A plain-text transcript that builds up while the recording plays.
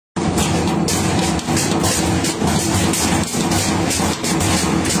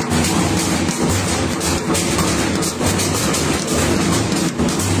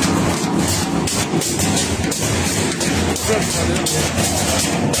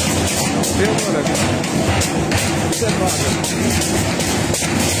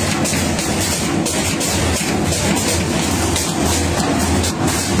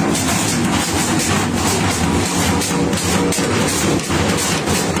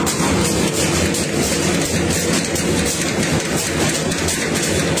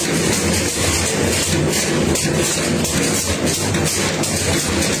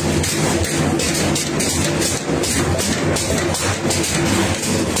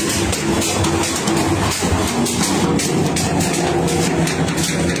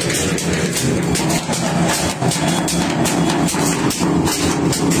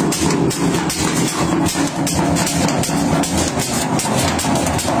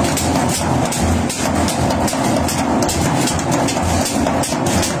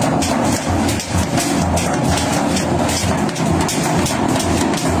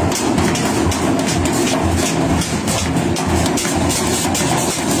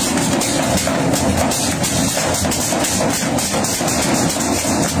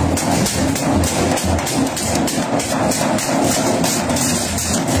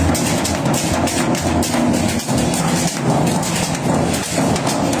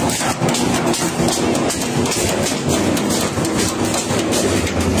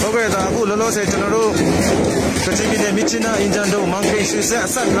say general the TV Michina in Jando Monkey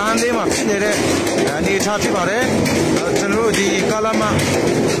says Nandema and it's happy about it. General the Kalama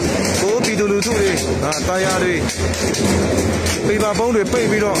Opi Duluturi, Tayari Piba Bone,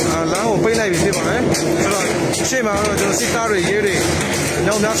 Baby, Lao, Pay like people. Shema, Sitari, Yeri,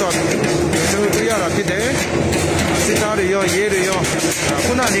 no, that's all. We are a kid. Sitari, your Yeri,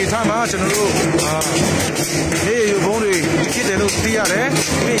 Punani Tama, General. Hey, you only kid a little Piare,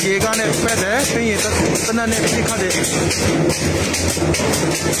 we gonna better, the Nane Picade.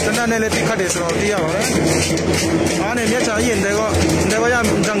 The Nane Picade is all the hour. Anne Yeta in the Nevayam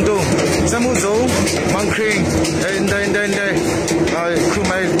Jangdo, Samuzo, Monkring, and then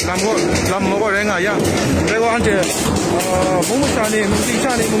Kumai Lamorenga, they want Mumusani,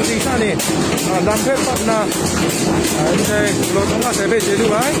 Musishani, Lampe Patna, and Lotoma Sebe,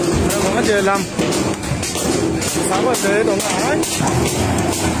 I want a lamp. Sama saya dong kan?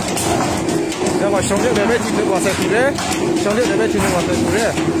 Yang macam ni lebih tinggi kuasa tu, macam ni lebih tinggi kuasa tu.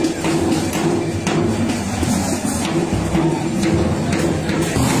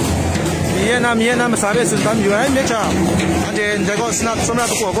 Myanmar sampai sultan juga, macam, jadi jago senat semua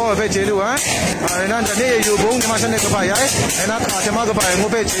tu kau boleh jadi kan? Nanti ni you bung macam ni kebayar, nanti macam apa kebayar, mau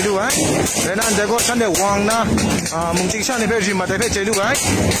boleh jadi kan? Nanti jago sana wang na, mungkin sana boleh mata boleh jadi kan?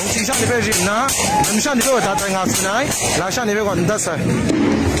 Mungkin sana boleh na, mungkin ni boleh datang ngasinai, lasan ni boleh kondas.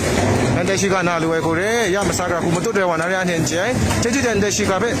 Nanti siapa nak luar kore, ya masalah aku betul dewan hari ni je. Jadi nanti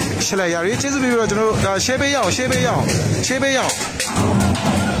siapa selai hari, jadi bila tu siapa yang.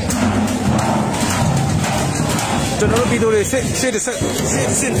 General Pidore sit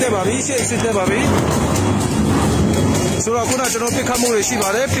babi. Surah kuna general pikamuri si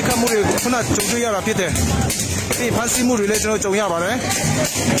bare, pikamuri kuna jauh ya rapide. Ini pansi muri le general jauh ya bare.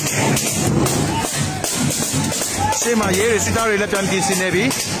 Sema ye sitari le pian di sini bi.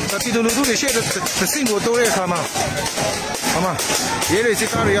 Tapi dulu le si tersinggung tu le kama. Ye le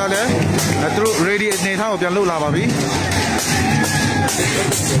sitari ya le. Terus ready ni tahu pian lu lah babi.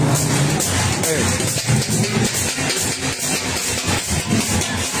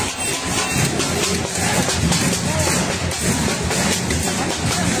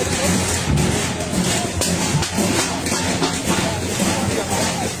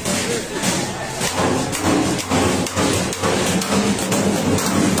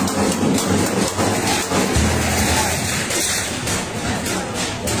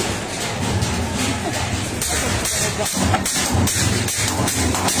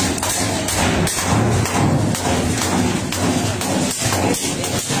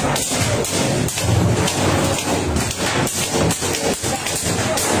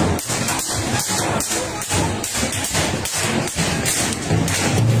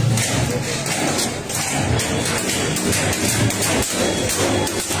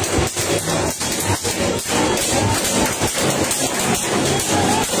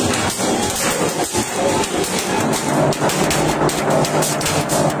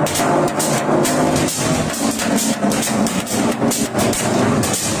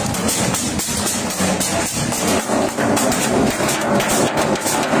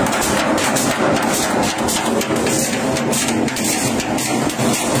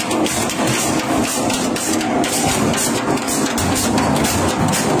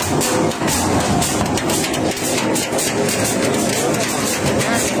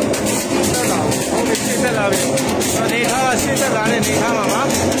 ထားမှာပါ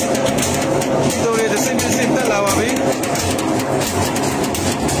တို့တွေတစ်စင်းတစ်စင်းတက်လာပါပြီ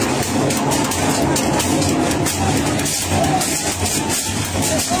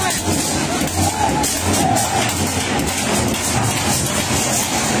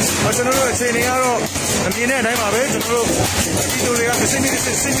ကျွန်တော်တို့အခြေအနေကတော့အမြင်နဲ့အတိုင်းပါပဲကျွန်တော်တို့ဒီလိုတွေကတစ်စင်းတစ်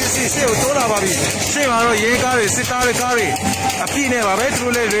စင်းစစ်ကိုတိုးလာပါပြီရှေ့မှာတော့ရဲကားတွေစစ်သားတွေကားတွေအပြည့်နဲ့ပါပဲသူ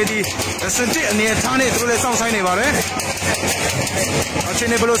တို့လည်း ready စင်တစ်အနေထားနဲ့သူတို့လည်းစောင့်ဆိုင်နေပါတယ်အခြေ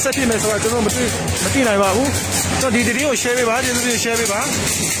အနေဘယ်လိုဆက်ဖြစ်မယ်ဆိုတာကျွန်တော်မသိနိုင်ပါဘူးတော့ဒီသတင်းကို share ပေးပါကျေးဇူးတင် share ပေးပါ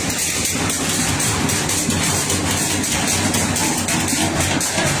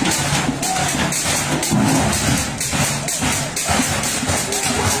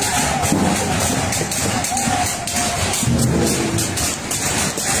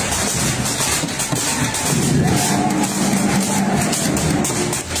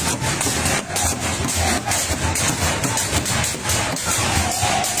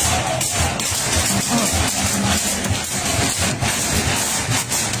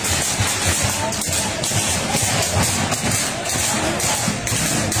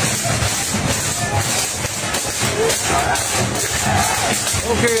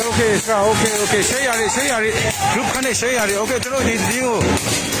Okay, share ရတယ် group ခနဲ့ share ရတယ် okay ကျွန်တော်ဒီvideo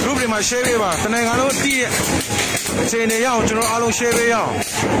ကို group တွေမှာ share ပေးပါတနင်္ဂနွေလုံးတည့်ရဲ့အခြေအနေရအောင်ကျွန်တော်အားလုံး share ပေးရအောင်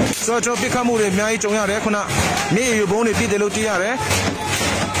ဆိုတော့ကျွန်တော်ပြစ်ခတ်မှုတွေအများကြီးကြုံရတယ်ခုနမြေယူဘုံတွေပြစ်တယ်လို့သိရတယ်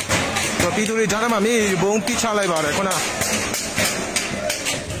ဆိုတော့ပြည်သူတွေဓာတ်ထဲမှာမြေယူဘုံပြစ်ချလိုက်ပါတယ်ခုန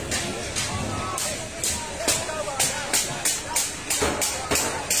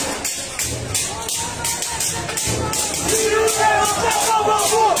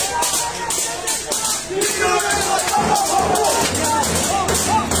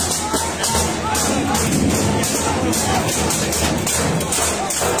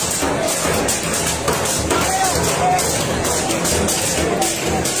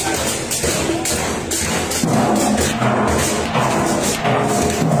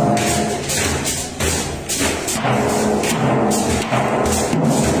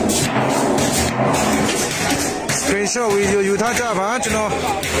Screenshot video ယူထားကြပါကျွန်တော်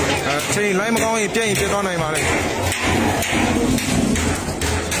ချိန် line မကောင်းရင်ပြတ်သွားနိုင်ပါတယ်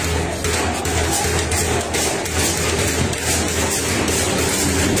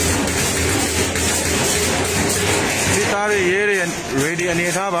ဒီသားတွေရေးတွေ ready အနေ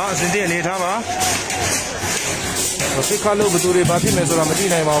ထားပါအစင်တည်းအနေထားပါစစ်ခါလို့ဘယ်သူတွေဘာဖြစ်မယ်ဆိုတာမသိ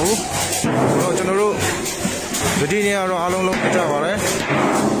နိုင်ပါဘူးကျွန်တော်တို့ဒီနေ့ကတော့အားလုံးလုံးကြပါတယ်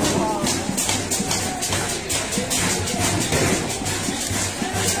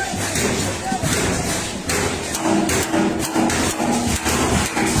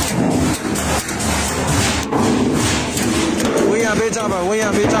ဝေးရ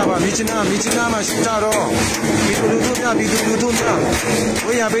ပေးကြပါမိချနာမှာရှိကြတော့ဒီလူတို့များ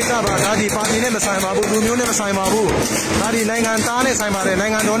ဝေးရပေးကြပါဒါဒီပါတီနဲ့မဆိုင်ပါဘူးလူမျိုးနဲ့မဆိုင်ပါဘူးဒါဒီနိုင်ငံသားနဲ့ဆိုင်ပါတယ်နို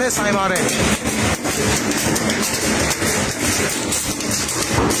င်ငံတော်နဲ့ဆိုင်ပါတယ်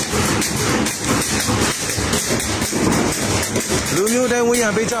လူမျိုးတိုင်းဝေးရ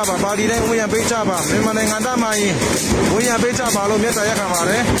ပေးကြပါပါတီတိုင်းဝေးရပေးကြပါမြန်မာနိုင်ငံသားမှရင်ဝေးရပေးကြပါလို့မြတ်စွာဘုရားခံပါ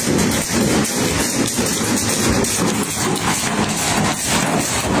တယ်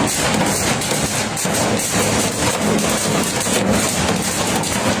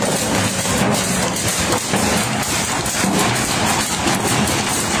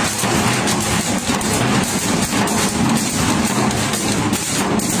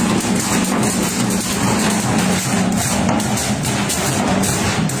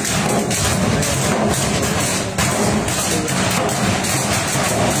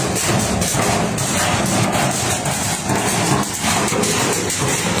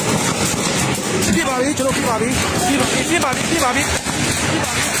ပြပါပြီ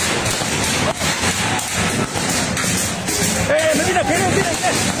မပြနဲ့ဖေးနေပြ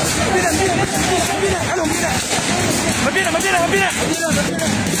အဲ့လိုမပြနဲ့ပြ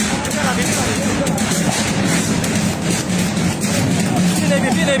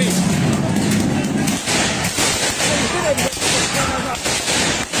နေပြီ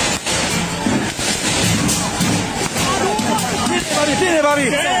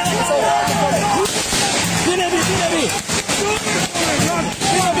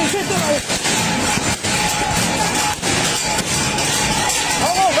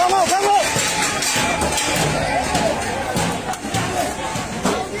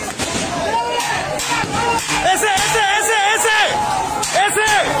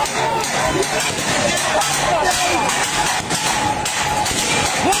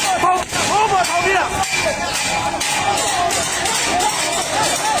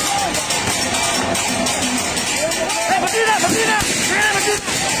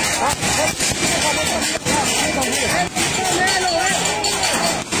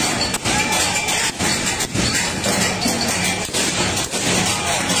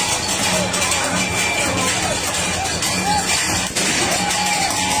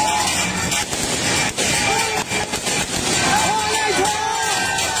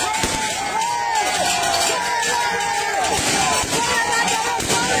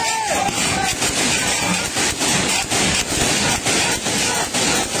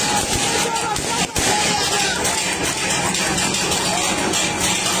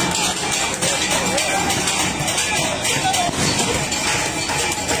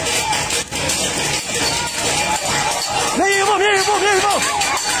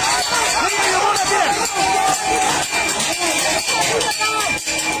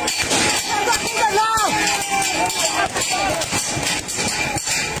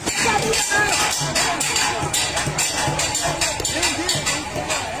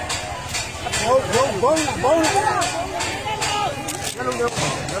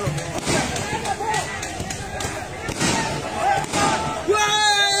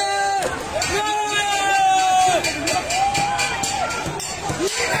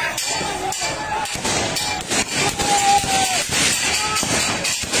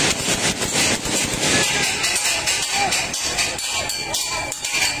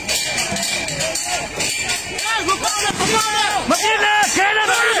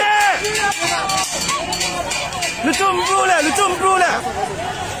你中不了，你中不了。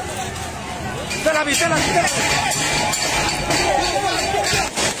在那边，在那边。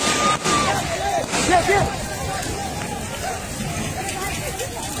别。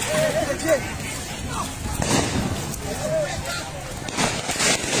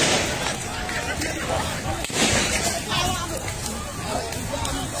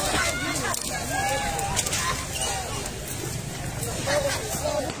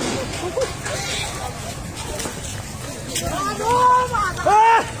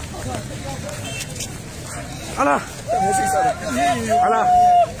好了，好了，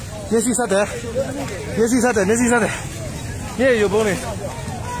别去杀的，别去杀的，别去杀的，你也有帮的。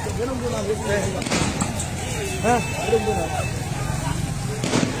啊。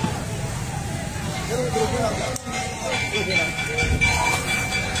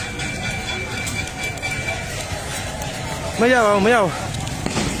没有，没有，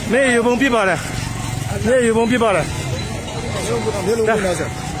没有帮必报的，没有帮必报的。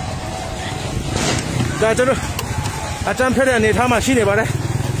在这里，啊，咱拍的那他妈心里边的。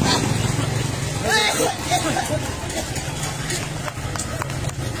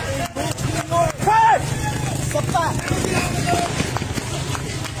快！18。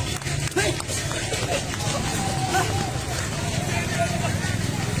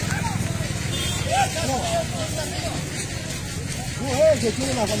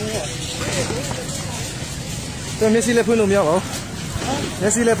这没事来碰到没有吧？没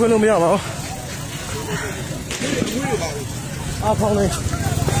事来碰到没有吧？阿康的，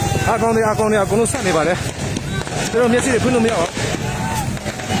阿公都散的吧嘞？这种没事来碰到没有？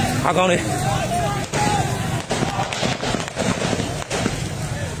阿康的。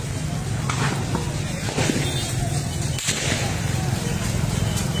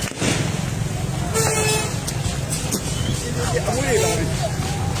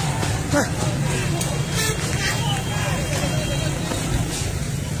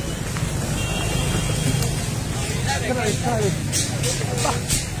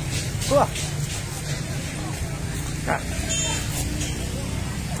过，看，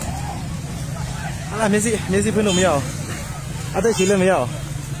好了，没事碰到没有？阿对起了没有？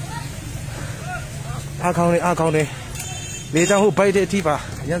阿康的，你账户摆的地方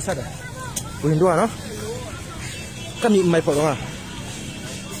颜色的，不很多啊？干你买跑了啊？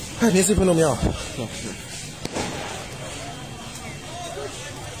哎，没事碰到没有？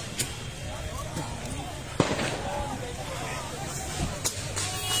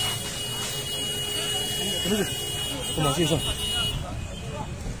不是，我马上上。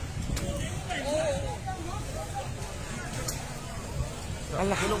好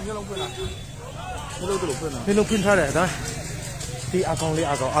了。你弄拼他的，等。你阿公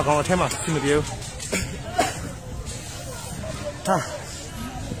我听嘛，听没得？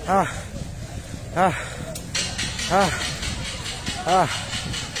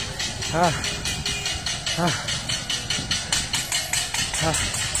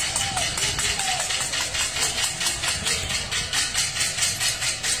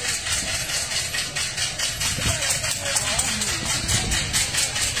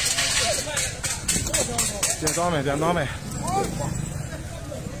别闹没。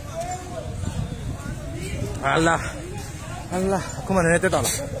好了，恐怕你得到了。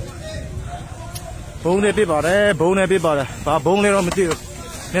崩的别跑的，把崩的让我们丢，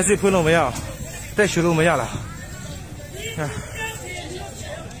没事碰到没有？再修路没有了。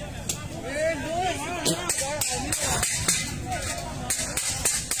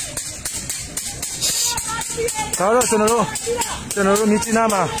好了，这路你知道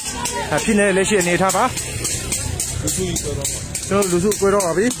吗？拼的那些你他吧。这路数归到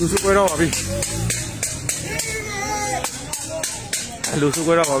哪边？路数归到哪边？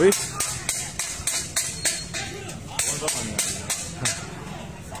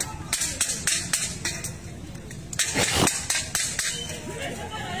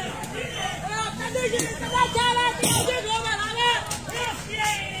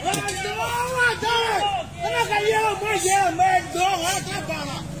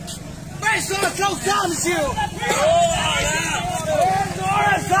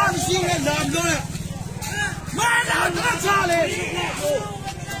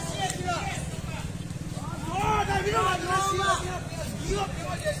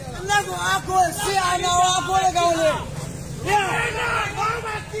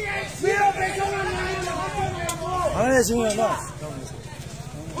哎，行了，那。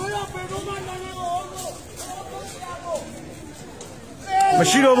မ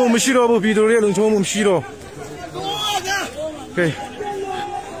ရှိတော့ဘူးပြည်သူတွေလုံချုံမှုမရှိတော့ကဲ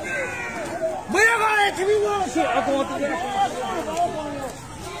မရပါနဲ့ဒီလိုဆိုအကော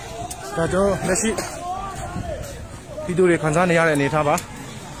ဒါတော့လက်ရှိပြည်သူတွေခံစားနေရတဲ့အနေအထားပါ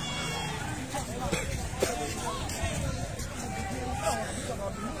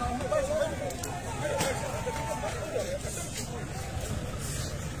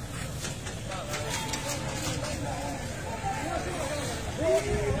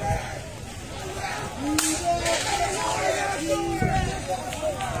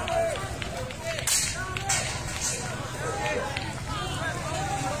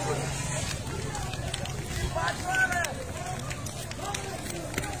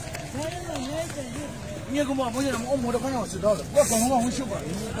你也跟我不是我摸着反正知道的，我刚刚往回修吧。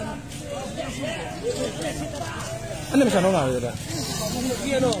你们想弄哪里的？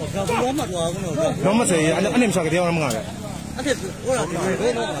弄么子？你们想个地方弄哪里？我让你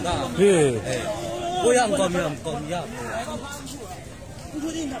们弄哪的？对。我让搞米搞米呀。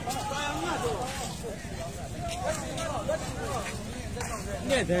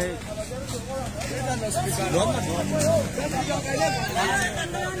你得。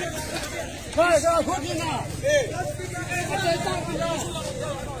快点，快点呐！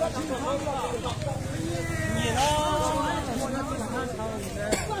你呢？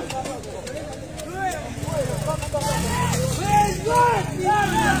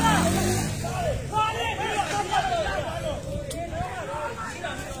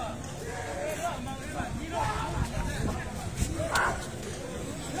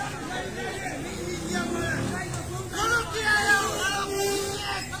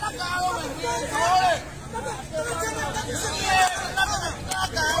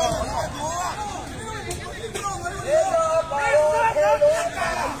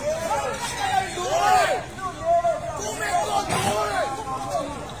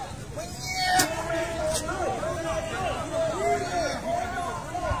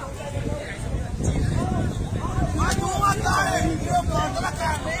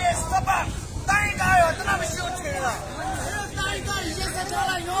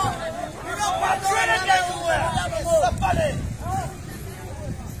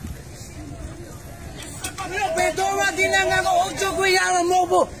别多嘛，今天俺们欧洲贵阳了，莫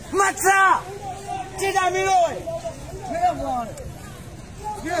不马扎，这家没有，没有光的，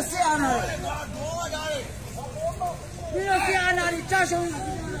没有谁安那里，没有谁安那里，扎手，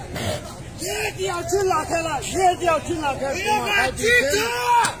一定要去拉开了，一定要去拉开，别干警察，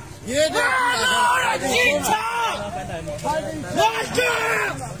一定要警察，我去，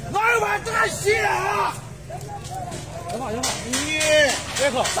我晚上洗啊，你别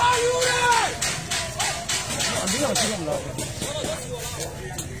喝，打有人。没有听到。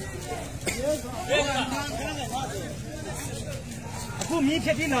不明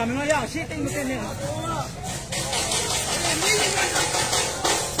天的哪门样？谁等不等呢？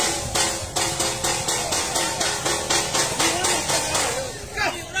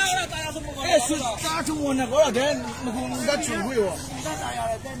哎，是打中我那个了，在那个那聚会哦。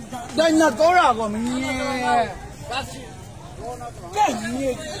在那搞啥个你？干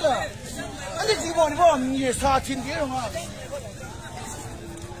你这个。你地方你把你啥天地了嘛？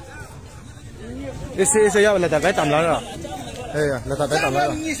谁要来打白打来了？哎呀，来打白打来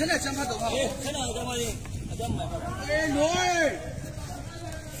了。你现在讲话多少？现在讲话的，哎，对。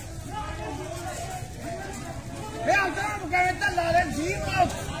哎呀，这不该等哪来地嘛？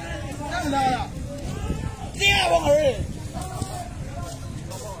等哪了？这往儿。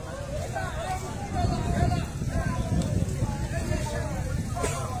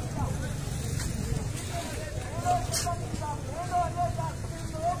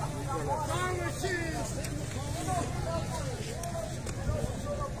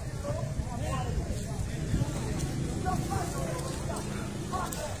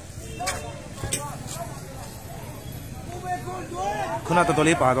ခုနတော်တော်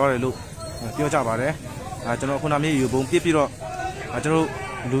လေးပါသွားတယ်လို့ပြောကြပါတယ်ကျွန်တော်ခုနမြေယူပုံပြစ်ပြီးတော့ကျွန်တော်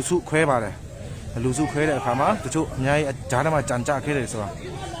လူစုခွဲပါတယ်လူစုခွဲတဲ့အခါမှာတချို့အများကြီးဂျားထဲမှာကြံကြခဲ့တယ်ဆိုတာ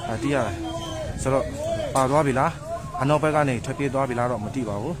သိရတယ်ဆိုတော့ပါသွားပြီလားအနောက်ဘက်ကနေထွက်ပြေးသွားပြီလားတော့မသိ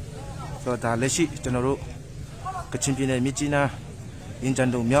ပါဘူးဆိုတော့ဒါလက်ရှိကျွန်တော်တို့ကချင်ပြည်နယ်မြစ်ကြီးနားအင်ဂျန်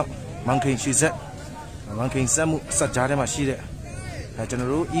တုံမြောက်မန်ခိန်ရှိဆက်မန်ခိန်စက်မှုစက်ကြားထဲမှာရှိတဲ့ကျွန်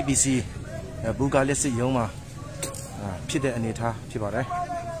တော်တို့ EBC ဘူကာလက်စစ်ရုံးမှာဖြစ်တဲ့အနေအထားဖြစ်ပါတယ်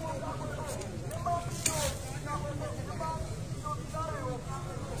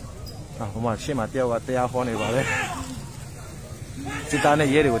ဟိုမှာရှေ့မှာတယောက်ကတရားဟောနေပါပဲ စစ်သားနဲ့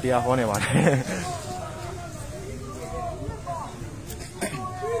ရဲတွေကိုတရားဟောနေပါတယ်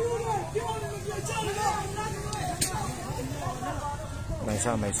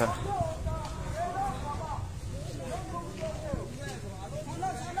မိုင်ဆာ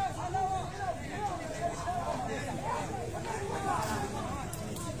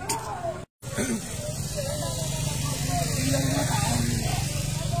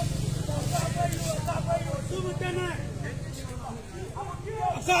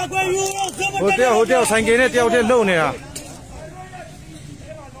ဟိုတယောက်ဆိုင်ကနဲ့တယောက်တည်းလုံနေတာ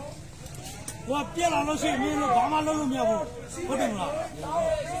ဟိုပြက်လာလို့ရှိရင်မင်းတို့ဘာမှလုပ်လို့မရဘူးဟုတ်တယ်မလား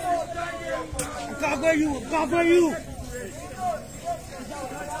ကာကွယ်ယူအကွာကွယ်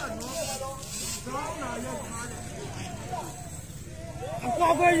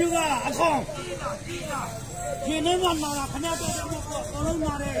ယူကအခေါင်းဒီနေ့မှလာတာခဏတော့အလုံး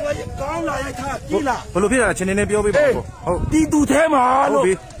လာတယ်ကောင်းလာရခါကြည့်လားဘယ်လိုဖြစ်တာချင်းနေပြောပြပါဦးဟုတ်တီတူထဲမှာလို့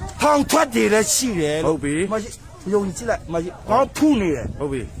ထောင်ထွက်တယ်လည်းရှိတယ်ဟုတ်ပြီမရှိယုံကြည်လိုက်မရှိကောင်းဖူးနေတယ်ဟု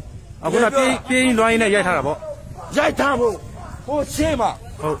တ်ပြီအခုကပြေးလွှိုင်းနဲ့ရိုက်ထားတာပေါ့ရိုက်ထားဖို့ဟိုရှင်းမှာ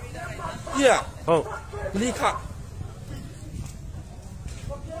ဟုတ်ပြဟုတ်မလိခ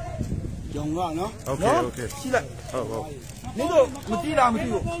ရောင်ကနော်โอเคကြည့်လိုက်ဟုတ်မင်းတို့မကြည့်လားမကြ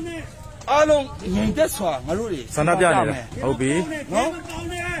ည့်ဘူးအားလုံးငြိမ်သက်စွာငါတို့တွေဆန္ဒပြနေတယ်ဟုတ်ပြီနော်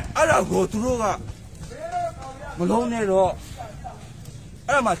အဲ့ဒါကိုသူတို့ကမလုံးနဲ့တော့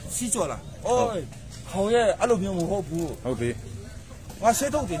အဲ့ဒါမှစီးကြော်လာအိုးခေါင်းရဲ့အဲ့လိုမျိုးမဟုတ်ဘူးဟုတ်ပြီငါ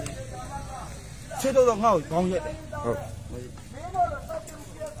ဆေးထုတ်တယ်ဆေးထုတ်တော့ငါ့ကိုခေါင်းရက်တယ်ဟုတ်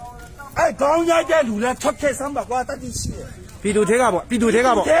အဲ့ခေါင်းရိုက်တဲ့လူလည်းထွက်ခဲ့စမ်းပါကွာတတိရှိတယ်ပြည်သူထဲကပေါ့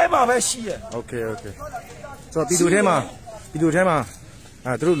ထဲမှာပဲရှိတယ်โอเคဆိုတော့ပြည်သူထဲမှာ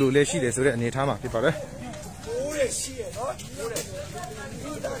သူတို့လူလည်းရှိတယ်ဆိုတဲ့အနေအထားမှာဖြစ်ပါပဲဘိုးရရှိရနော်ဘိုးရ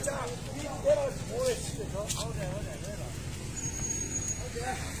ဒီတာချာဒီတော့ဘိုးရရှိရနော်ဟုတ်တယ်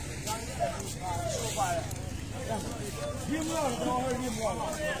ဒီမောတော့ဒီမော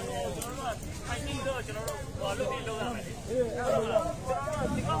ခိုင်းနေတော့ကျွန်တော်တို့ဘာလို့ဒီလောက်ရမလဲ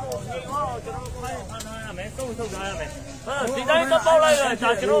ဒီကောင်ကိုကျွန်တော်ခိုင်းဖမ်းထားရမယ်စုပ်ထားရမယ်ဒီတိုင်းမပေါက်လိုက်ရ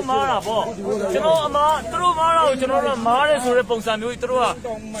တာကျွန်တော်မားတာပေါ့ကျွန်တော်အမားသူတို့မားတာကိုကျွန်တော်တို့မားတယ်ဆိုတဲ့ပုံစံမျိုးကြီးသူတို့က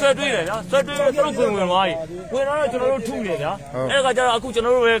ဆွဲတွေးတယ်ဗျာဆွဲတွေးတော့သူတို့ဝင်သွားပြီဝင်တော့ကျွန်တော်တို့ထုနေဗျာအဲ့ဒါကကျတော့အခုကျွန်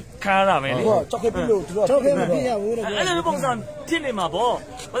တော်တို့ပဲခံရတာပဲလေကြောက်ခဲ့ပြီလို့သူတို့ကြောက်ခဲ့မပြရဘူးလို့အဲ့လိုပုံစံဖြစ်နေမှာပေါ့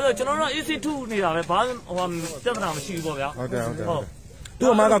ဘာလို့ကျွန်တော်တို့ AC ထုနေတာပဲဘာဟိုပြဿနာမရှိဘူးပေါ့ဗျာဟုတ်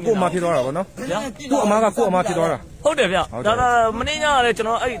သူ့အမားကကို့အမားဖြစ်သွားတာပေါ့နော်သူ့အမားကကို့အမားဖြစ်သွားတာဟုတ်တယ်ဗျဒါမင်းညကလည်းကျွန်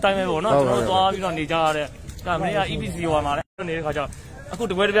တော်အဲ့ဒီအတိုင်းပဲပေါ့နော်ကျွန်တော်သွားပြီးတော့နေကြရတဲ့ဒါမင်းက EPC ဟိုမှာလည်းနေတဲ့ခါကျအခု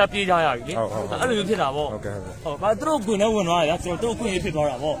တပွဲတပြားပြေးကြရပြီလေအဲ့လိုမျိုးဖြစ်တာပေါ့ဟုတ်ဘာသူတို့ကွင်နဲ့ဝင်သွားရကျွန်တော်တို့ကွင်ရေးဖြစ်သွား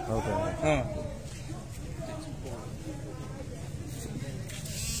တာပေါ့ဟုတ်ကဲ့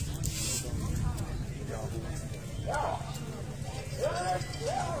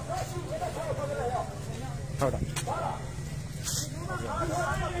ဟုတ်တာ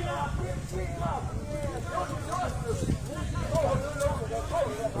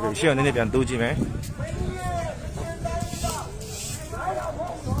ရှေ့ကနည်းနည်းပြန်တိုးကြည့်မယ်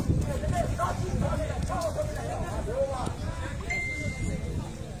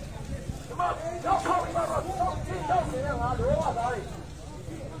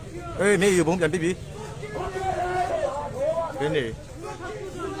အေးနေရဘုံပြန်ပြီနေ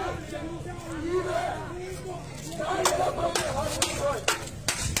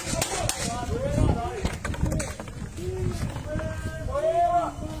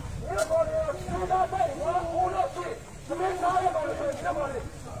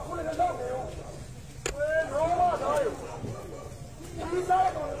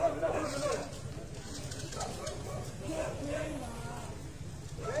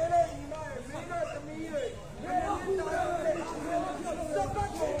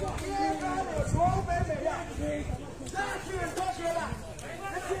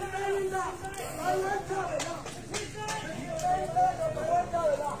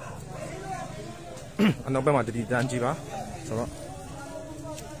နောက်ဘက်မှာတတိတန်းကြည့်ပါဆိုတော့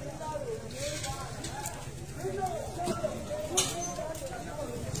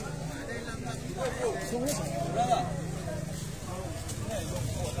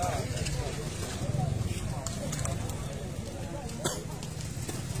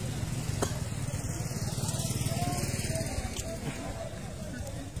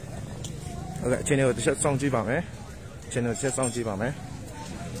ဟုတ်ကဲ့အချိန်လေးကိုတစ်ချက်စောင့်ကြည့်ပါမယ်အချိန်လေးတစ်ချက်စောင့်ကြည့်ပါမယ်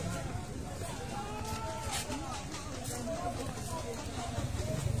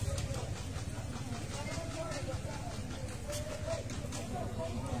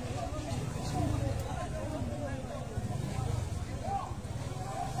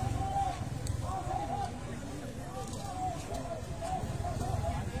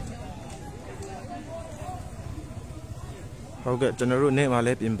OK， ကျွန်တော်တို့နေ့မှာလ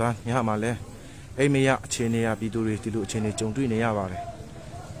ည်းပြင်ပညမှာလည်းအိမ်မရအခြေအနေရပြည်သူတွေဒီလိုအခြေအနေကြုံတွေ့နေရပါတယ်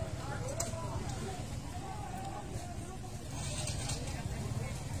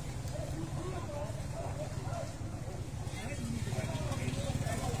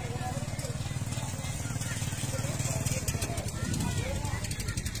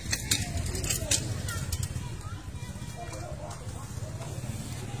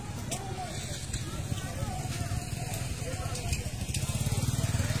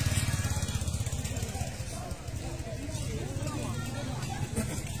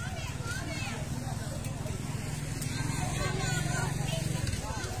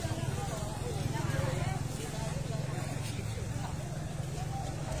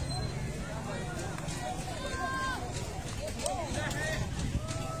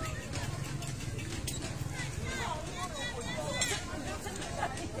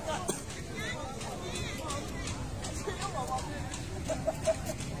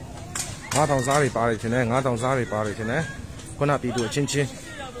 5,000 စားတွေပါတယ်ရှင်နဲ့ 5,000 စားတွေပါတယ်ရှင်နဲ့ခုနပြည်သူအချင်းချင်း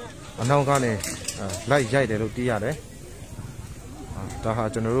အနောက်ကနေလိုက်ရိုက်တယ်လို့သိရတယ်ဒါဟာ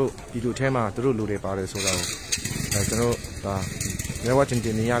ကျွန်တော်တို့ပြည်သူထဲမှာသူတို့လူတွေပါတယ်ဆိုတာကိုကျွန်တော်ဒါရဲဝတ်တ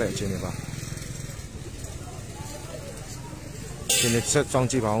င်နေရတဲ့အခြေအနေပါရှင်နဲ့ဆက်ဆောင်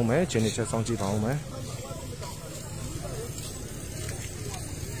ကြည့်ပါဦးမယ်ရှင်နဲ့ဆက်ဆောင်ကြည့်ပါဦးမယ်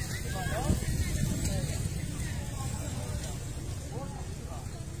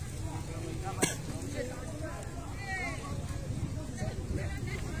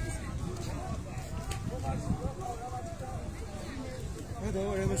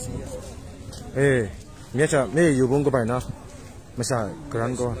မြတ်ချမေယူဘုံကပိုင်နော်မစားဂရ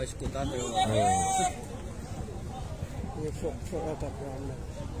န်ကို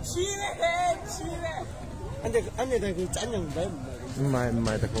အနေနဲ့ကိုစမ်းနေတယ်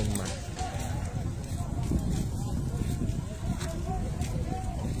မိုင်တကုံမိုင်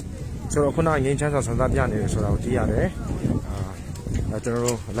ဆိုတော့ခုနငင်းချမ်းစာစံသားပြနေတယ်ဆိုတာကိုသိရတယ်ကျွန်တော်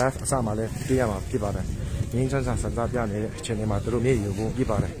တို့ live အစမှာလည်းသိရမှာဖြစ်ပါတယ်ငင်းချမ်းစာစံသားပြနေတဲ့အချိန်မှာတို့မြေယူဘုံပြ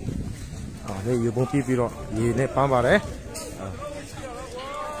ပါတယ် နေယူပုံပြီးတော့ရေနဲ့ပန်းပါတယ်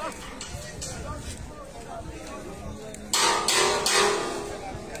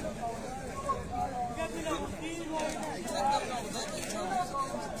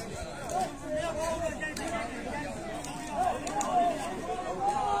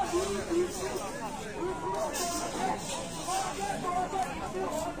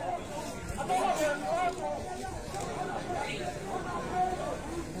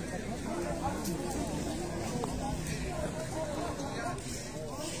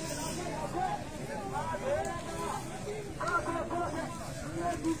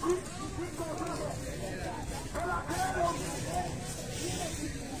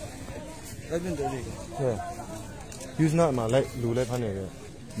use not mà lại lù lại phan này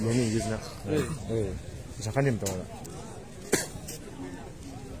mấy mình use not sao phan điểm to rồi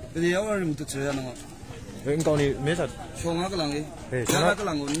cái gì ở mình tự chơi à nó anh còn đi mấy thật xong á cái lằng đi cái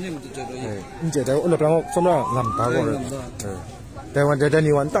lằng của mình tự chơi rồi anh chơi đấy lập ra xong rồi làm tao rồiแต่วันเดือน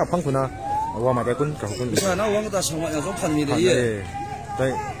นี้วันตาพังคุณนะว่ามาแต่คุณกับคุณใช่นะวันก็ตาสมัยเราพันมีได้เยอะแต่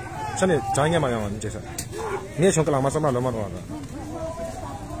ฉันเนี่ยจ่ายเงินมาอย่างนั้นเจ๊สักเนี่ยช่วงกลางมาสำหรับเรามาตัว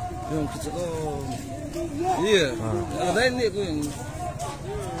用这个，耶，那那个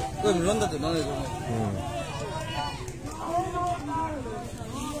软的那种。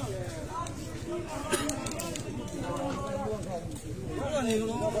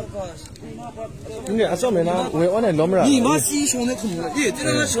你阿什么呢？我往那老门儿。你妈西兄弟空了，耶，这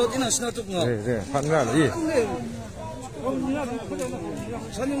个小店那是那种啊。对，看那了耶。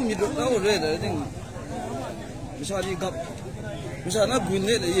咱那个米多大我热的，那个，没啥的搞。 bisa na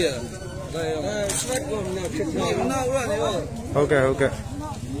bunyi le ye strike ko na fit na ura ne okay okay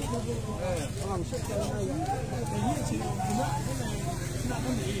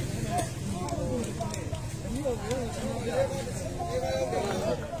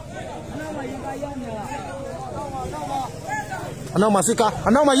Ano masika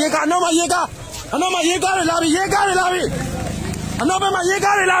ano ma yega ano ma yega ano ma yega re la bi ano ba ma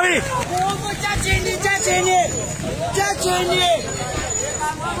yega re la bi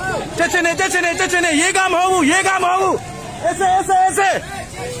加钱你这群的野干毛物，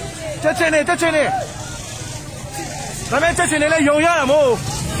这群的，咱们这群的来用呀么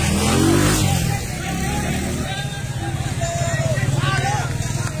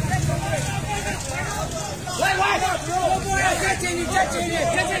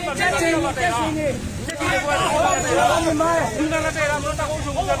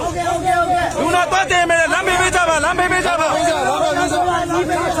？Luna多点没？蓝贝贝잡아，蓝贝贝잡아。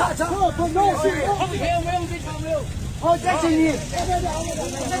 好，再请你。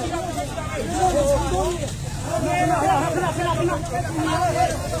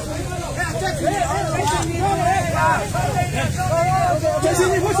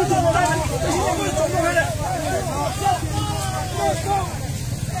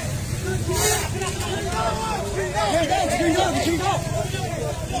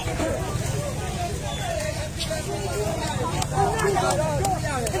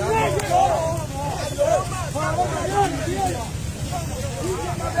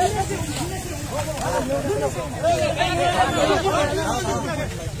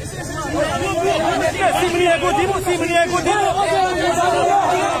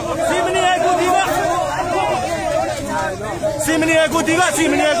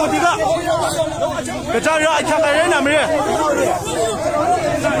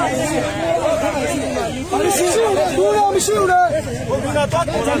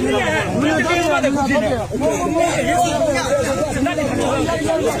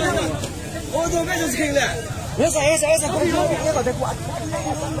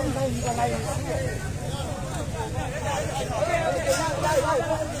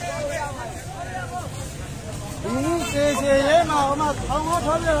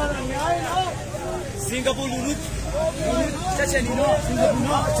新加坡路路，谢谢你喽，新加坡，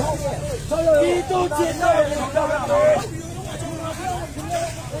你都接到了。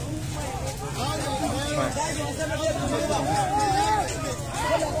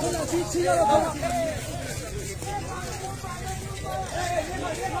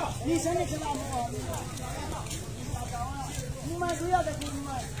你现在知道吗？你们主要在干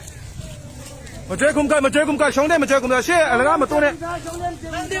嘛？我追咁計，咪追咁計，兄弟咪追咁計，先嚟啱咪多呢？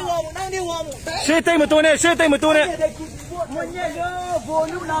先對咪多呢？先對咪多呢？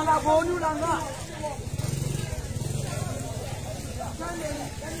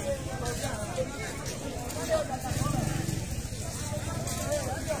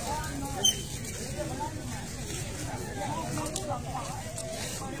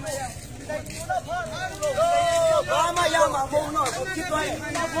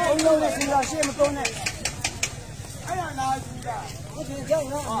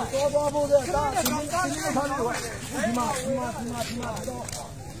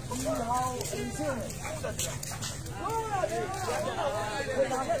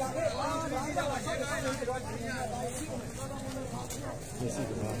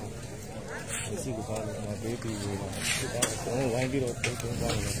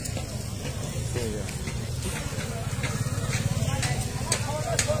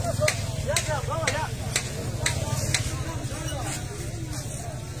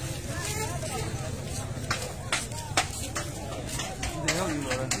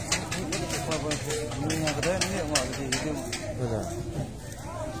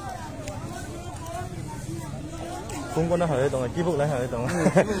公關都係喺度啊，基福禮係喺度啊。基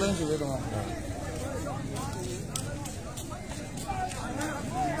福禮喺度啊。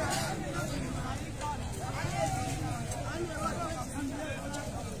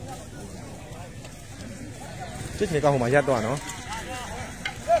之前個號碼1都係咯。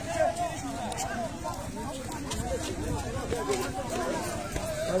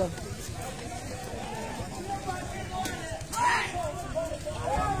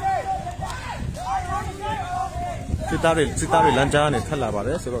စစ်သားတွေလမ်းကြားနဲ့ထက်လာပါတ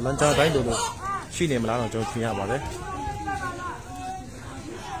ယ်ဆိုတော့လမ်းကြားတိုင်းတို့ရှိနေမလားတော့ကျွန်တော်ထင်ရပါတယ်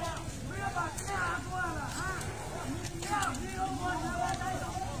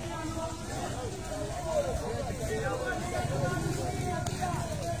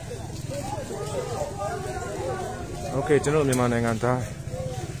โอเคကျွန်တော်မြန်မာနိုင်ငံသား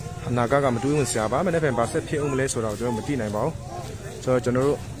အနာဂတ်ကမတွေးဝင်စရာပါမနေ့ကဘာဆက်ဖြစ်အောင်မလဲဆိုတော့ကျွန်တော်မသိနိုင်ပါဘူးဆိုတော့ကျွန်တော်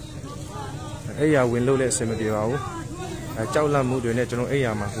တို့အဲ့ရဝင်လို့လည်းအဆင်မပြေပါဘူးကြောက်လန့်မှုတွေနဲ့ကျွန်တော်အဲ့ရ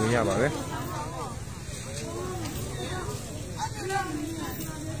မှာဝင်ရပါတယ်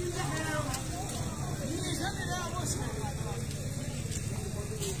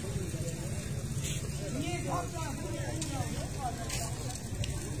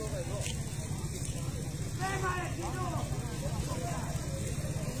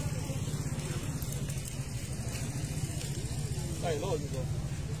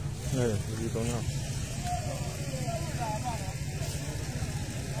ဒီတော့နော်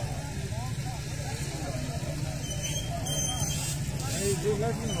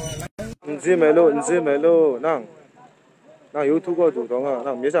你没路，那有土过主动啊，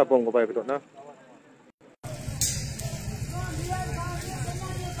那没啥帮我摆不动呢。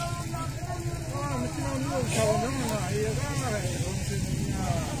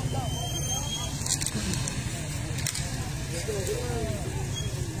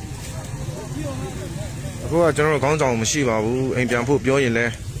个ကျွန်တော်တို့ခေါင်းဆောင်မရှိပါဘူးအိမ်ပြန်ဖို့ပြောရင်လဲ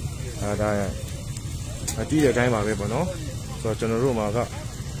ဒါအတီးတဲ့အတိုင်းပါပဲပေါ့နော်ဆိုတော့ကျွန်တော်တို့မှာက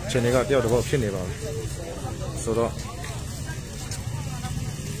ခြေနေကတယောက်တစ်ပေါက်ဖြစ်နေပါဘူးဆိုတော့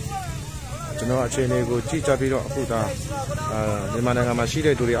ကျွန်တော်အခြေအနေကိုကြည့်ကြပြီးတော့အခုဒါမြန်မာနိုင်ငံမှာရှိ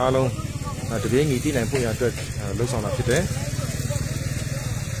တဲ့သူတွေအားလုံးတပြင်းညီတည်နိုင်ဖို့ရအတွက်လှုပ်ဆောင်တာဖြစ်တယ်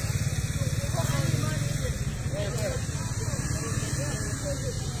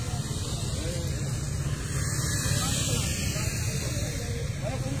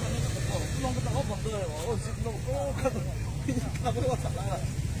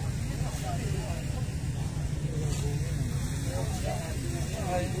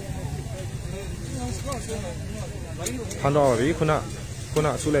ဖမ်းတော့ပြီခုန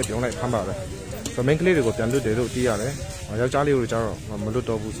အဆုလိုက်ပြောင်းလိုက်ဖမ်းပါပဲဆိုတော့ main ကလေးတွေကိုပြန်လွတ်တယ်လို့တီးရတယ်ယောက်ျားလေးကိုကျတော့မလွတ်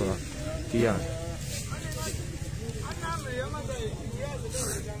တော့ဘူးဆိုတော့တီးရတယ်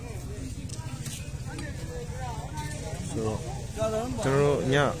ဆိုတော့ကျွန်တော်တို့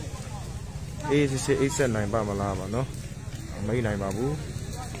ညအေးစစ်အိတ်ဆက်နိုင်ပါမလားပါနော်မနိုင်ပါဘူး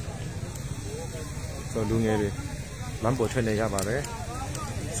ဆိုတော့လူငယ်တွေလမ်းပေါ်ထွက်နေရပါတယ်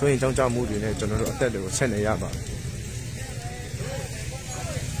ဆိုရင်ကြောင်းကြမှုတွေနဲ့ကျွန်တော်တို့အသက်တွေကိုဆက်နေရပါတယ်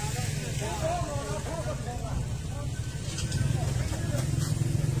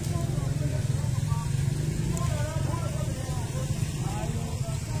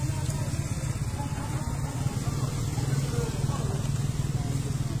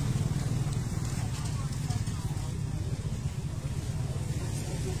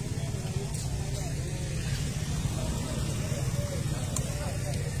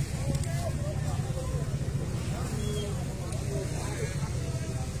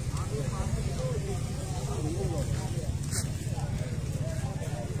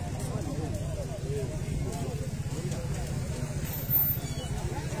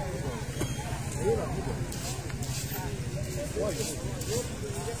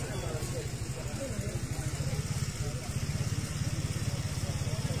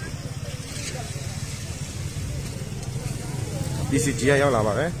PCG ရောက်လာ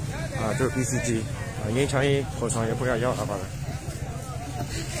ပါတယ်တို့ PCG ငင်းချိုင်းခေါ်ဆောင်ရဖွဲ့ရောက်လာပါတယ်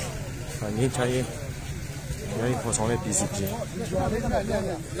ငင်းချိုင်းရိုင်းခေါ်ဆောင်တဲ့ PCG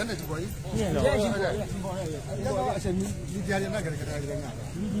လက်နဲ့တူပါကြီးညတော့အရှင်မီဒီယာတွေနဲ့ကြတဲ့ကြတဲ့ငါ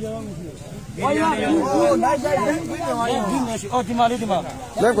မီဒီယာမရှိဘူးဘာရဘူးနိုင်ဆိုင်ဒီနေရှိအော်ဒီမှာလေးဒီမှာ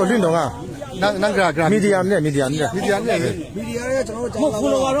လက်ကိုလွင့်တော့ကနန်ဂရာမီဒီယာနဲ့ရဲ့ကျွန်တော်တို့ကြောက်လာဖူ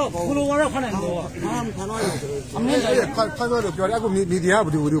လိုဝါတော့ခဏနေတော့ဘာမှခဏတော့အမင်းလည်းဖတ်တော့ပြောတယ်အခုမီဒီယာဘ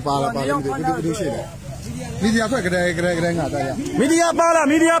ယ်သူပါလာဘယ်သူရှိလဲမီဒီယာဖွဲ့ကြတဲ့ငါသားရမီဒီယာပါလား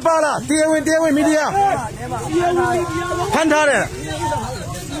တရားဝင်မီဒီယာဖန်ထားတယ်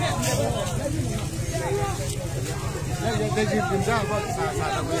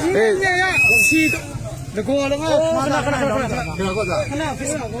စီတကောလည်းခဏကောစားခဏအ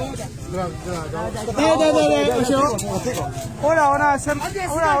ရှောဟို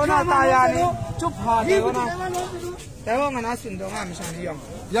လာတာယာနေကျုပ်ပါနေတော့แต่ว่ามันน่าสนใจไม่ใช่ที่ยัง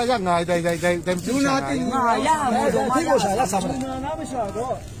ยากง่ายแต่ดูน่าติงยากไม่ต้องที่กูใช้ละสามน่าไม่ใช่ก็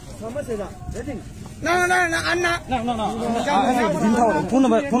ทำไม่เสร็จละเด็ดนั่นอันน่ะดินเท่าพุ่ง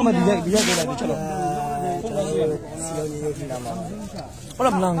มาดีก็ได้ไม่ใช่หรอဟုတ်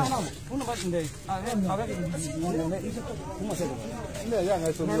လားမလားဘုန်းတော်ပတ်နေအားပဲဘုန်းမဆက်ဘူးလေရင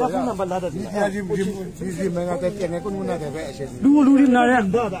ယ်ဆိုလို့ရဘုန်းနံပါတ်လာတဲ့ဒီမင်းကတည်းကငယ်ကုန်းကုန်းနဲ့ပဲအရှိလူတွေနာရ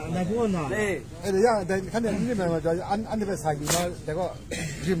တော့တာငါဘုန်းနာအဲ့ဒါရခဏဒီမင်းကတော့အန်ဒီပဲဆိုင်ပြီးတော့ဒါက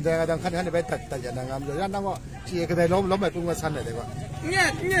ဂျင်တဲ့ကတော့ခဏပဲတက်ရတာငါမျိုးရတော့ချီကတဲ့လုံးမဲ့ကုန်းကဆန်းတယ်ကွာ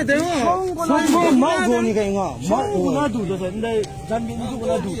ညတဲ့ဟောဆုံးမောက်ကုန်နေကင်ကမောက်ကုန်နာတူတော့တဲ့ဇမ်ဘီနီက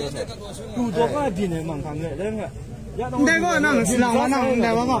နာတူတော့ကဒီနေမှန်ခံခဲ့တယ်那个那是哪个那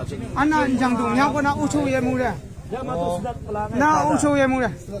个？俺那江东那个那乌秋叶木的，那乌秋叶木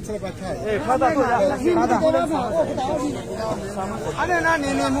的。哎，他咋做的？俺那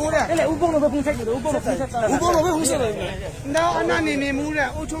年木的。哎，乌帮路被红色的，乌帮路被红色的。那俺那年木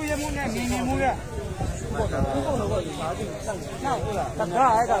的，乌秋叶木的，年木的。大家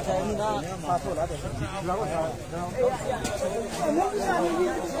还干啥？你那发错了的。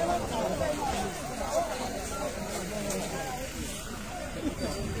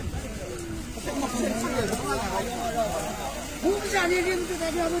不下你领就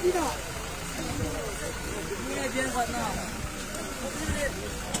代表不地道。你也别管呐。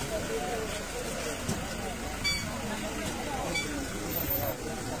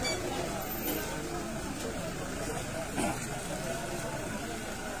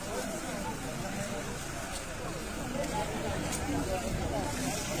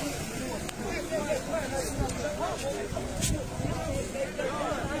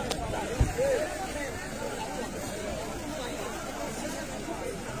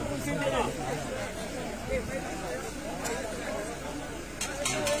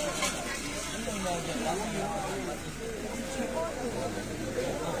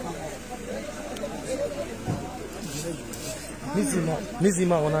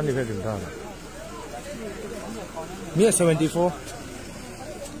Mizima on any value down. Me 74.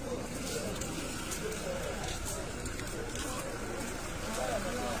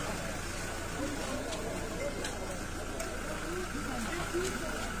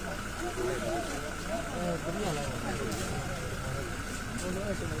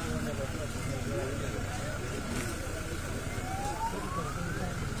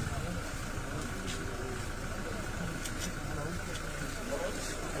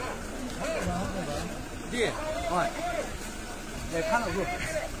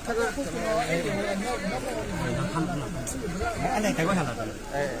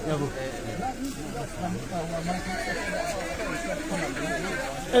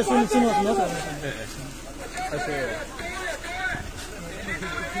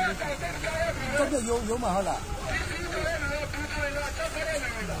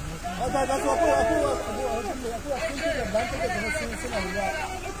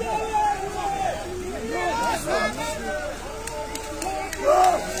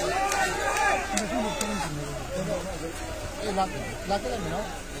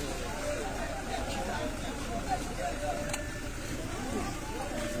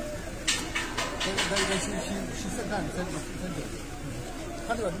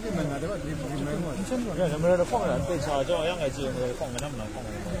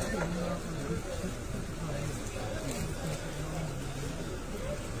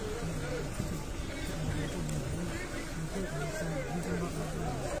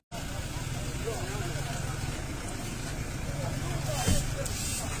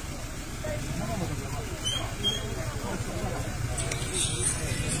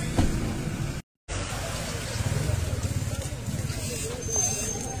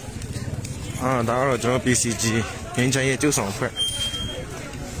打扰这 BCG 原产业就2块，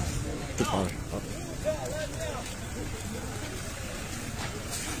就跑了。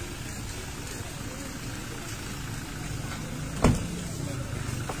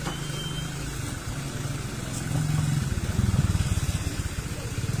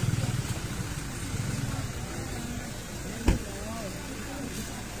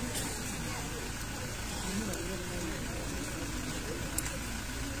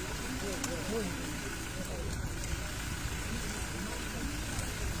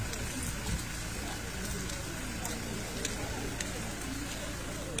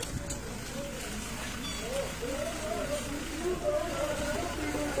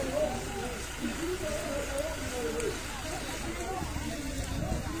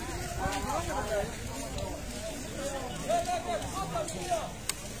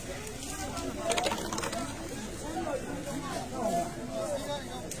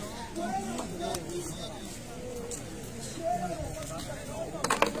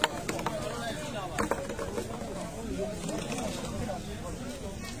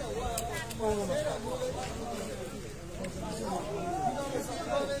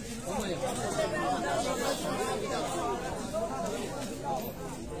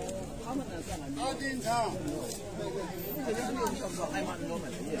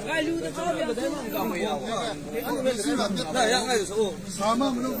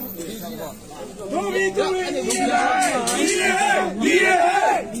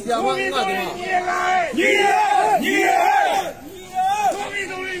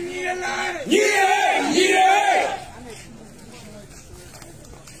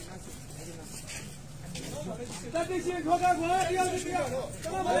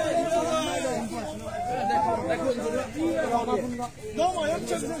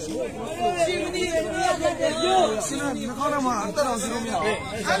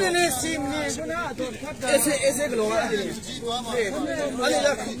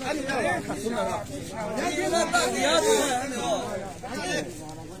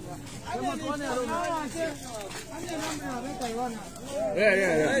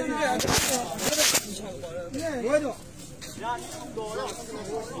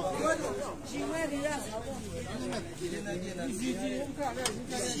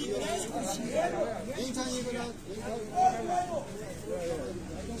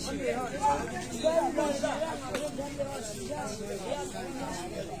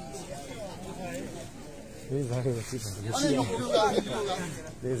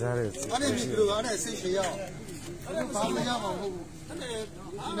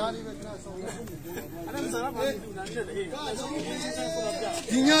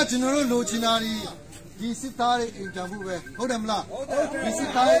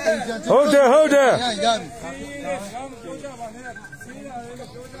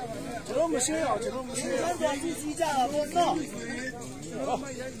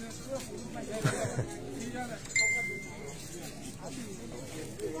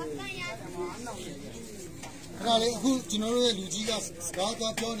ခဏလေးအခုကျွန်တော်တို့ရဲ့လူကြီးကစကား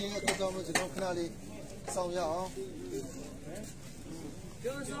သွားပြောနေတဲ့အတွက်ကြောင့်မို့ကျွန်တော်ခဏလေးစောင့်ရအောင်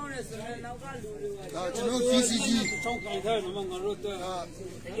ကျွန်တော် CCG trong cái thời mà ngồi rồi tôi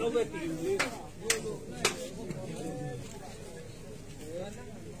yêu về tìm đi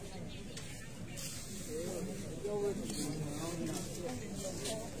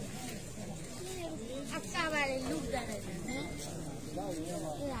Akka vale look da ne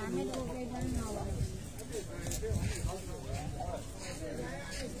la me lo ve ban no va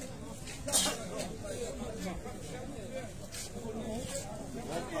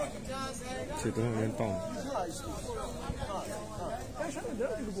这都有点棒。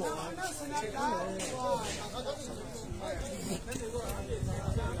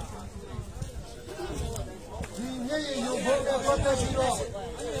 ဒီမျက်ရည်ရုပ်ဖို့နဲ့ပတ်သက်ပြီးတော့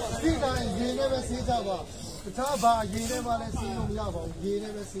ဒီတိုင်းရေနဲ့ပဲဆေးကြပါတခြားဘာရေနဲ့မှလည်းဆေးလို့မရပါဘူးရေ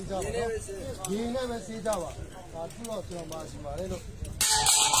နဲ့ပဲဆေးကြပါရေနဲ့ပဲဆေးကြပါဒါသူ့တော့ကျွန်တော်မရှိပါတယ်လို့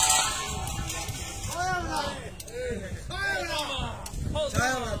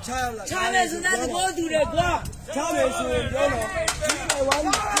ချားမယ်ဆိုတဲ့သဘောတူတယ်ကွာချားမယ်ဆိုရင်ပြောတော့ဒီပဲဝမ်းလ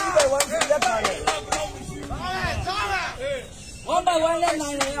က်ထားတယ်ဝမ်းပါဝမ်းလက်နို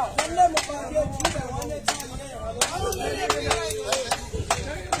င်တယ်ရောလက်မပါပြောဒီပဲဝမ်းလက်ချား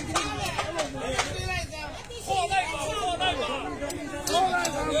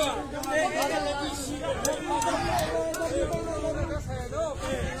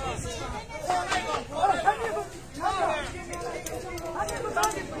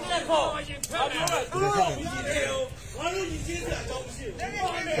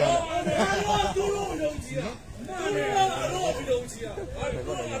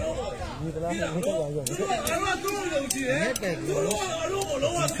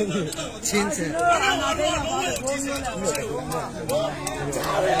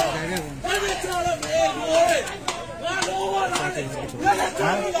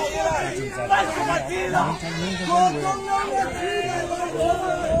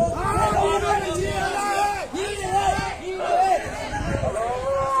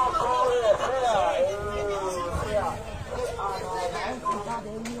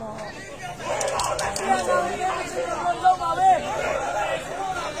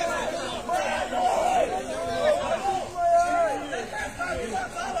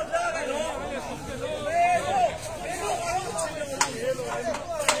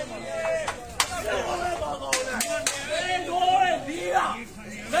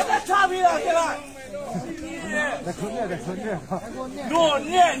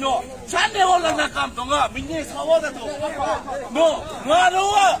no chande wala na kam to nga minne sawa da to no ngaro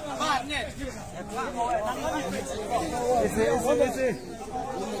wa ese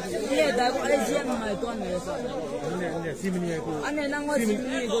ये दागो अरे जिया में मैं तो नहीं सो ने सिमनी को अने नंगो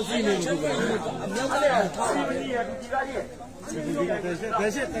सिमनी को सिमनी को अब यो का सिमनी है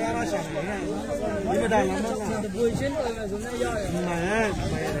कैसे तैयार है ये बता ना तो पोजीशन तो मैं सुनने जा रहा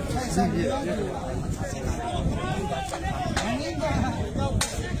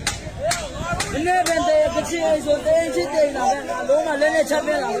इन्हें बंदे बच्चे ऐसे तो ऐसे देखना है लोग ना लेने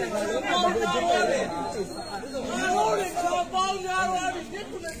छापे ना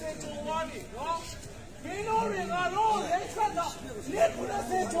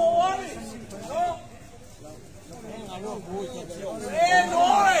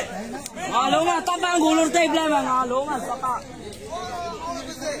लोग ना तब मैं गोलर ते प्ले में ना लोग ना सका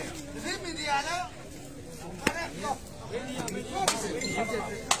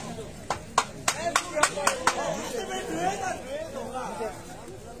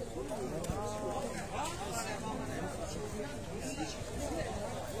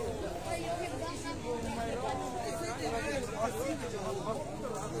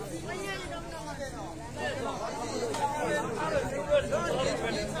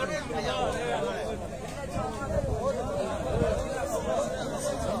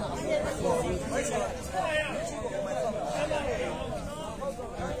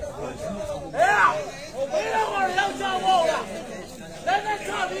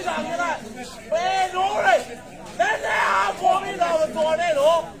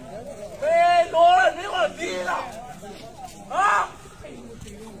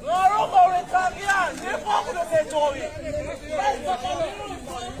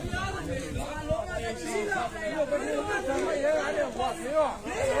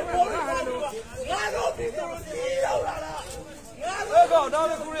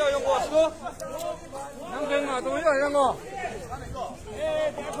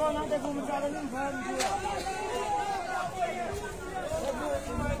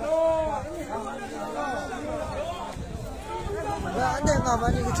안돼 나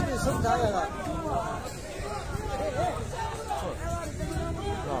많이 그 집에 손 다야가.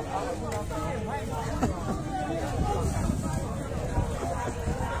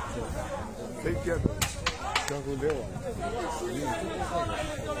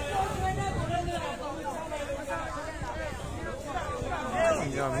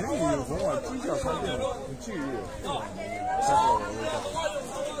 야,没有红啊，机甲商店巨业。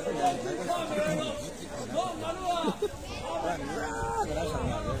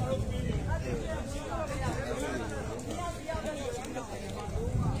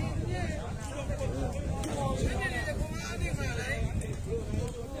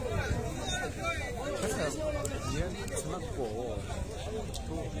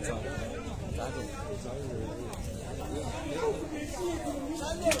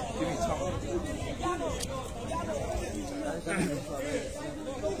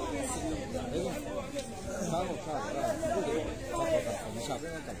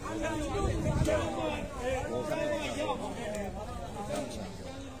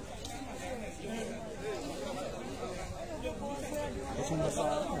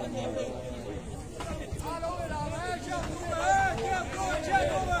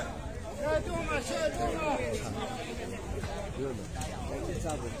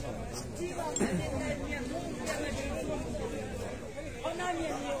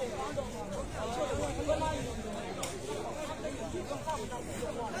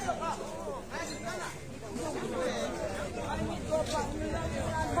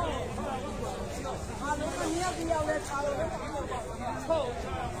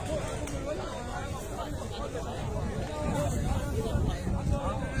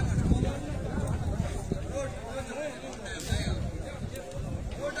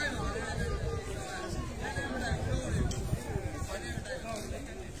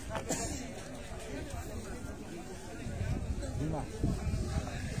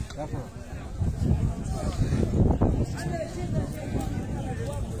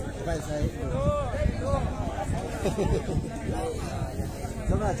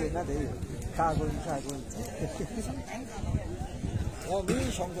我没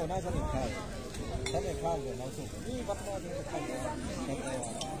想过那上面看，上面看的老师，你把他就是看的，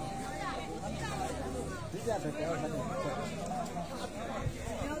你这样子不要上面看。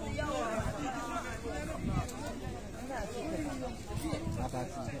拿把子。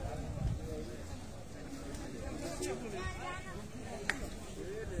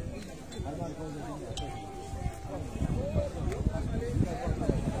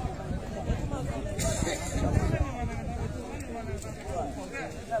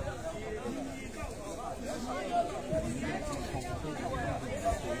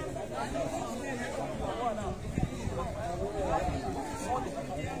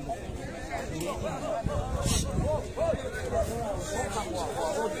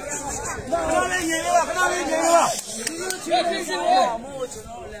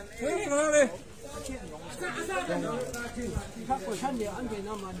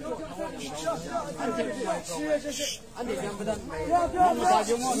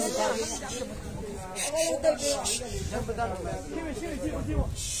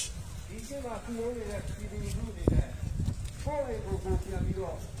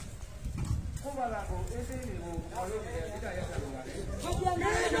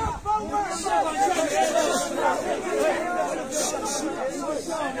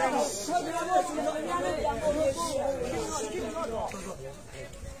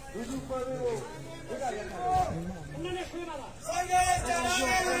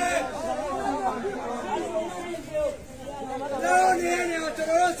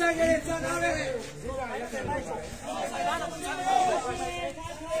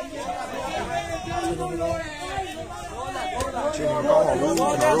今年刚好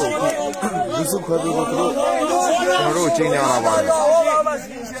不是快递过去，什么肉尽量了吧？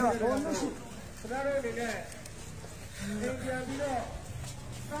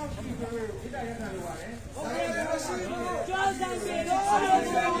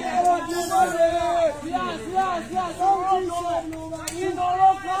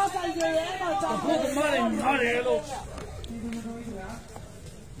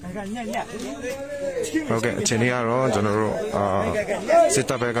ဟုတ်ကဲ့အချိန်လေးကတော့ကျွန်တော်တို့စစ်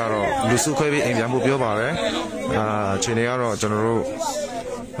တပ်ဘက်ကတော့လူစုခွဲပြီးအိမ်ပြန်ဖို့ပြောပါတယ်အချိန်လေးကတော့ကျွန်တော်တို့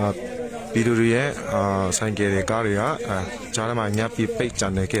ပြည်သူတွေရဲ့ဆိုင်ကယ်တွေကားတွေကကြားထဲမှာညပ်ပြီးပိတ်ကြံ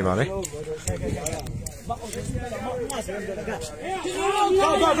နေခဲ့ပါတယ်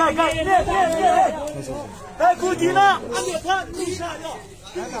ကူဒီနာအမေဖတ်ဒီရှာရော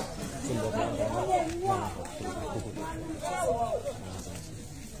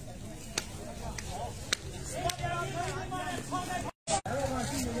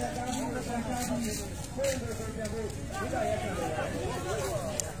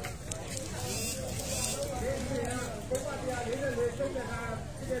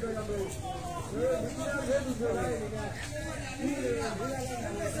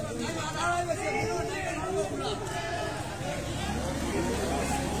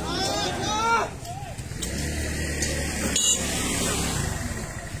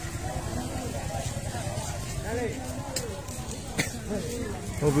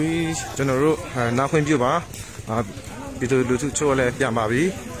ဟုတ်ပြီကျွန်တော်တို့နားခွင့်ပြုပါဗီဒီယိုလူထုချိုးလည်းပြန်ပါပြီ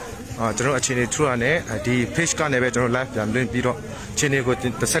ကျွန်တော်အခြေအနေထူရနဲ့ဒီ page ကနေပဲကျွန်တော် live ပြန်လွှင့်ပြီးတော့အခြေအနေကို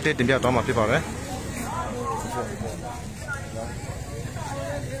တစ်ဆက်တည်းတင်ပြသွားမှာဖြစ်ပါတယ်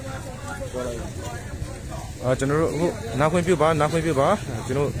ကျွန်တော်တို့အခုနားခွင့်ပြုပါ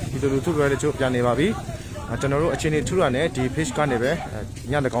ကျွန်တော်ဗီဒီယိုလူထုလည်းချိုးပြန်နေပါပြီကျွန်တော်တို့အခြေအနေထူရနဲ့ဒီ page ကနေပဲ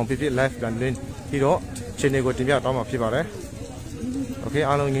ညနေကောင်ဖြစ် live ပြန်လွှင့်ပြီးတော့အခြေအနေကိုတင်ပြသွားမှာဖြစ်ပါတယ်โอเค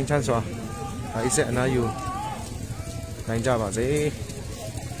အားလုံးငြိမ်းချမ်းစွာအေးဆက်အနားယူနိုင်ကြပါစေ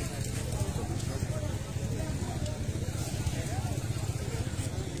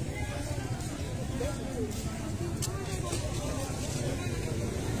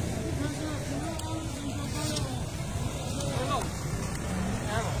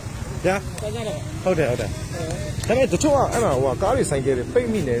ဗျာဟုတ်တယ်ဒါပေမဲ့တချို့ကအဲ့မှာဟိုကားတွေဆိုင်ကယ်တွေပိတ်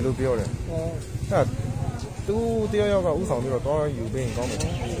မိနေလို့ပြောတယ်အဲ့သူတရားရောက်ကဥဆောင်ပြီးတော့တောင်းယူပေးရင်ကောင်းတယ်ဒါ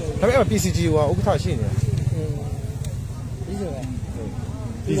ပေမဲ့ PCG ဟိုဥက္ကဋ္ဌရှိနေတယ်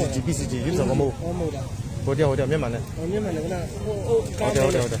PCG ရုပ်ဆောင်မဟုတ်ဟိုတရားမြန်မာနဲ့ကလားဟု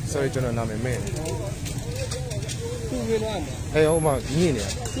တ်တယ် sorry ကျွန်တော်နာမည်မဲသူ့ဝေးလို့အဲ့ဟိုမှာညင်းနေ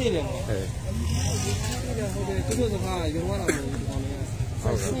ရှိနေတယ်ဟုတ်တယ်သူတို့စကားရုံသွားတာမဟုတ်ဘူးကောင်းနေ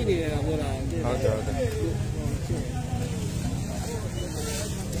ဟုတ်ရှိနေတယ်ပြောတာဟုတ်တယ်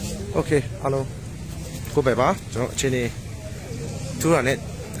โอเคအားလုံးကိုပဲပါကျွန်တော်အချင်းနေထူရနဲ့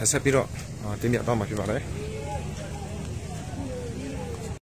ဆက်ပြီးတော့တင်ပြတော့မှာဖြစ်ပါတယ်